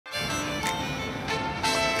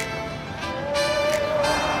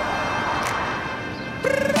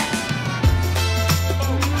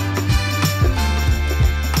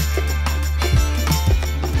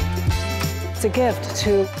It's a gift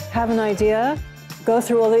to have an idea, go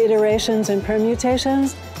through all the iterations and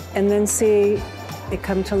permutations, and then see it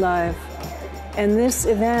come to life. And this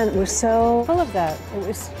event was so full of that.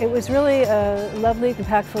 It was really a lovely,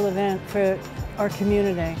 impactful event for our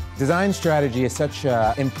community. Design strategy is such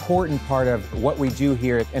an important part of what we do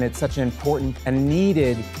here, and it's such an important and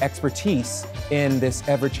needed expertise in this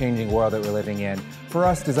ever-changing world that we're living in. For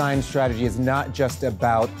us, design strategy is not just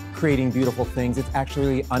about creating beautiful things, it's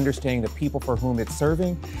actually understanding the people for whom it's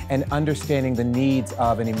serving and understanding the needs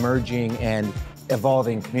of an emerging and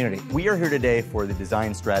evolving community. We are here today for the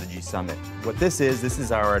Design Strategy Summit. What this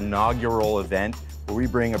is our inaugural event where we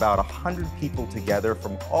bring about 100 people together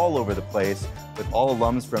from all over the place with all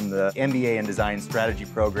alums from the MBA and Design Strategy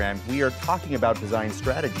program. We are talking about design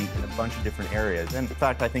strategy in a bunch of different areas. And in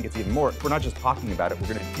fact, I think it's even more. We're not just talking about it, we're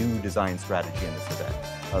going to do design strategy in this event.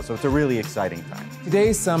 So it's a really exciting time.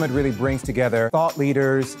 Today's summit really brings together thought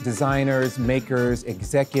leaders, designers, makers,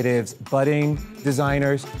 executives, budding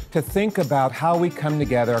designers to think about how we come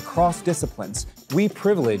together across disciplines. We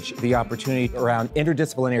privilege the opportunity around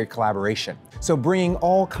interdisciplinary collaboration. So bringing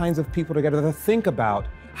all kinds of people together to think about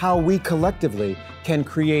how we collectively can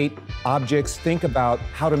create objects, think about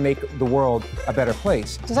how to make the world a better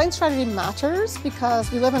place. Design strategy matters because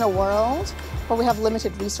we live in a world where we have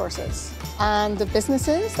limited resources. And the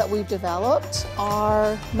businesses that we've developed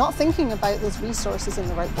are not thinking about those resources in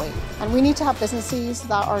the right way. And we need to have businesses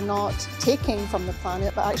that are not taking from the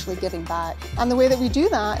planet, but actually giving back. And the way that we do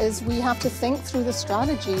that is we have to think through the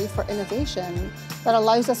strategy for innovation that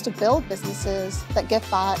allows us to build businesses that give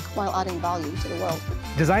back while adding value to the world.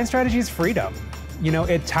 Design strategy is freedom. You know,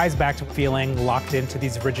 it ties back to feeling locked into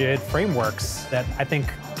these rigid frameworks that I think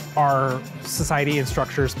our society and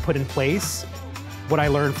structures put in place. What I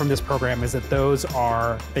learned from this program is that those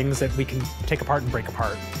are things that we can take apart and break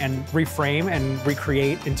apart and reframe and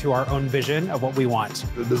recreate into our own vision of what we want.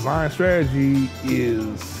 The design strategy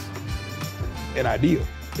is an ideal.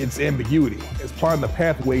 It's ambiguity. It's part of the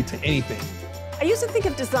pathway to anything. I used to think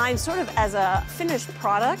of design sort of as a finished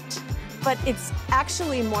product, but it's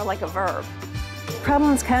actually more like a verb.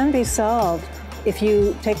 Problems can be solved if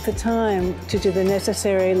you take the time to do the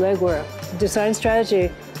necessary legwork. Design strategy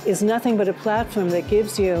is nothing but a platform that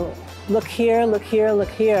gives you look here, look here, look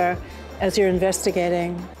here as you're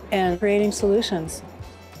investigating and creating solutions.